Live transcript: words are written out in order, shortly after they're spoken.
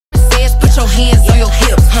put your hands on your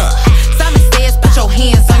hips. Simon says, put your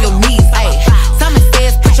hands on your knees. Ay. Simon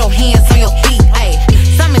says, put your hands on your feet. Ay.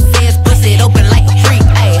 Simon says, bust it open like a freak.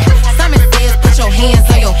 Ay. Simon says, put your hands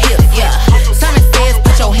on your hips. Yeah. Simon says,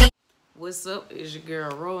 put your hands. What's up? It's your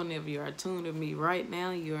girl Ro, and if you are tuned to me right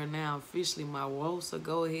now, you are now officially my WOES. So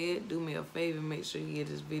go ahead, do me a favor, make sure you give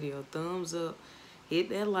this video a thumbs up, hit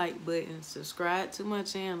that like button, subscribe to my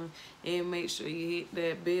channel, and make sure you hit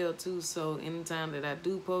that bell too, so anytime that I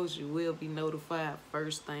do post, you will be notified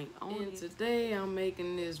first thing on it. And today I'm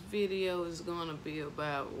making this video is gonna be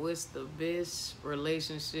about what's the best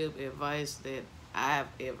relationship advice that I've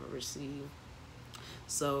ever received.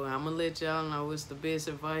 So I'm gonna let y'all know what's the best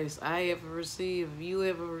advice I ever received. If you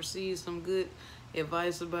ever received some good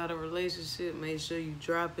advice about a relationship, make sure you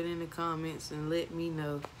drop it in the comments and let me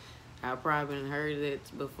know. I probably heard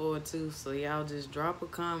that before too, so y'all just drop a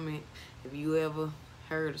comment if you ever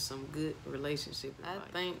heard of some good relationship advice.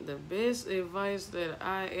 I think the best advice that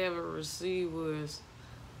I ever received was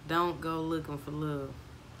don't go looking for love.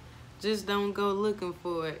 Just don't go looking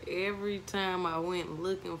for it. Every time I went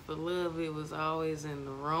looking for love, it was always in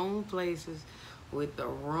the wrong places with the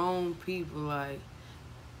wrong people. Like,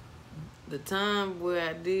 the time where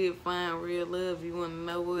I did find real love, you want to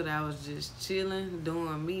know what? I was just chilling,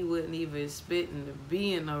 doing me, wasn't even expecting to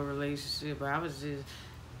be in no relationship. I was just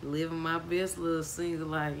living my best little single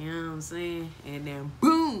life, you know what I'm saying? And then,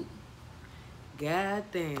 boom!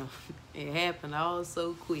 Goddamn. It happened all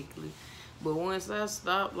so quickly. But once I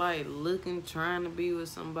stopped, like, looking, trying to be with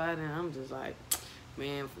somebody, I'm just like,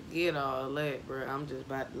 man, forget all that, bro. I'm just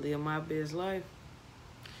about to live my best life.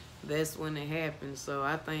 That's when it happened. So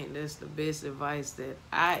I think that's the best advice that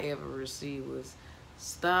I ever received was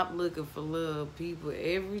stop looking for love. People,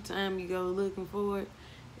 every time you go looking for it,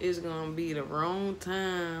 it's going to be the wrong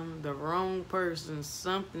time, the wrong person.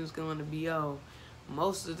 Something's going to be off.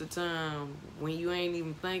 Most of the time, when you ain't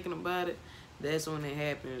even thinking about it, that's when it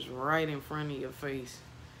happens, right in front of your face.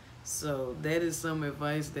 So that is some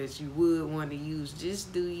advice that you would want to use.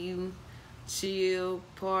 Just do you, chill,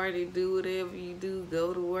 party, do whatever you do,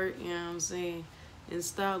 go to work, you know what I'm saying? And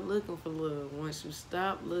stop looking for love. Once you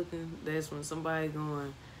stop looking, that's when somebody's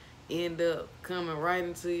going to end up coming right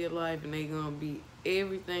into your life, and they're going to be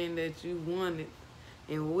everything that you wanted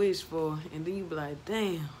and wished for. And then you be like,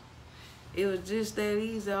 damn, it was just that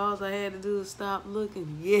easy. All I had to do was stop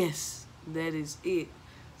looking. Yes. That is it.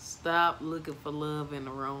 Stop looking for love in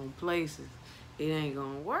the wrong places. It ain't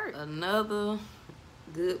gonna work. Another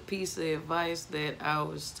good piece of advice that I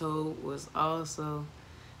was told was also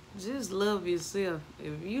just love yourself.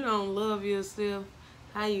 If you don't love yourself,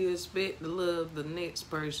 how you expect to love the next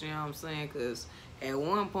person, you know what I'm saying? Because at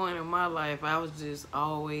one point in my life, I was just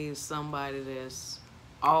always somebody that's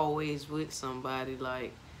always with somebody.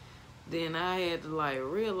 Like, then I had to like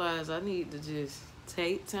realize I need to just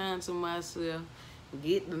take time to myself,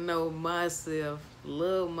 get to know myself,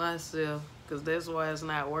 love myself, because that's why it's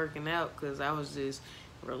not working out, because I was just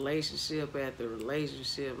relationship after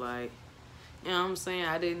relationship. Like, you know what I'm saying?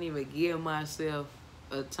 I didn't even give myself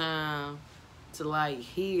a time to like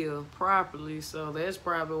heal properly. So that's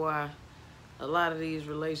probably why a lot of these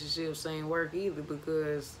relationships ain't work either,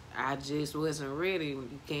 because I just wasn't ready.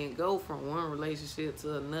 You can't go from one relationship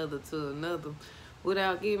to another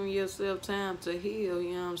without giving yourself time to heal,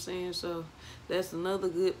 you know what I'm saying? So that's another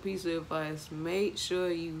good piece of advice. Make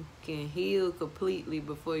sure you can heal completely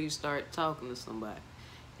before you start talking to somebody.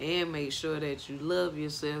 And make sure that you love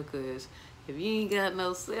yourself, because if you ain't got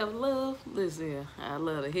no self-love, listen here, I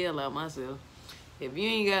love the hell out of myself. If you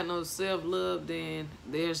ain't got no self-love, then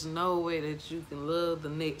there's no way that you can love the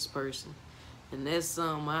next person. And that's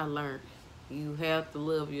something I learned. You have to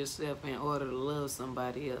love yourself in order to love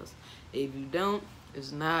somebody else. If you don't,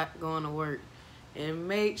 it's not going to work. And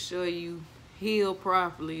make sure you heal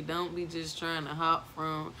properly. Don't be just trying to hop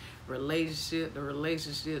from relationship to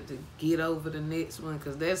relationship to get over the next one,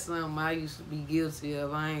 because that's something I used to be guilty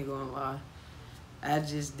of. I ain't going to lie. I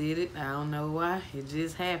just did it. I don't know why. It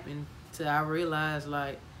just happened till I realized,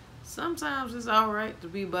 like, sometimes it's all right to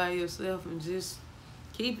be by yourself and just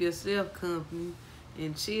keep yourself company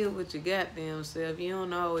and chill with your goddamn self. You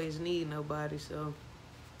don't always need nobody. So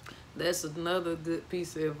that's another good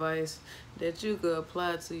piece of advice that you could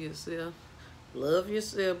apply to yourself. Love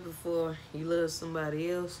yourself before you love somebody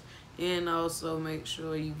else, and also make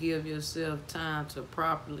sure you give yourself time to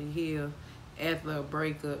properly heal after a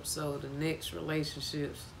breakup, so the next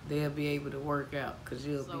relationships, they'll be able to work out, because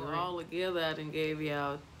you'll be ready. All together, I done gave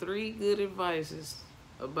y'all 3 good advices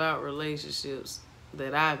about relationships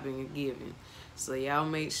that I've been given. So y'all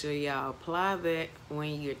make sure y'all apply that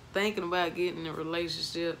when you're thinking about getting in a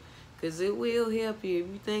relationship, because it will help you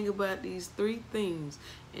if you think about these 3 things.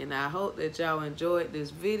 And I hope that y'all enjoyed this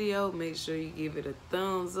video. Make sure you give it a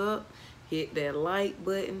thumbs up, hit that like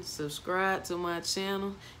button, subscribe to my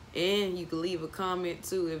channel, and you can leave a comment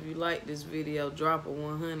too if you like this video. Drop a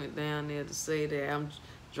 100 down there to say that I'm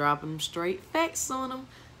dropping them straight facts on them.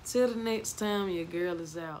 Till the next time, your girl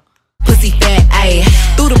is out. Pussy fat, ayy.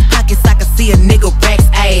 Through them pockets I can see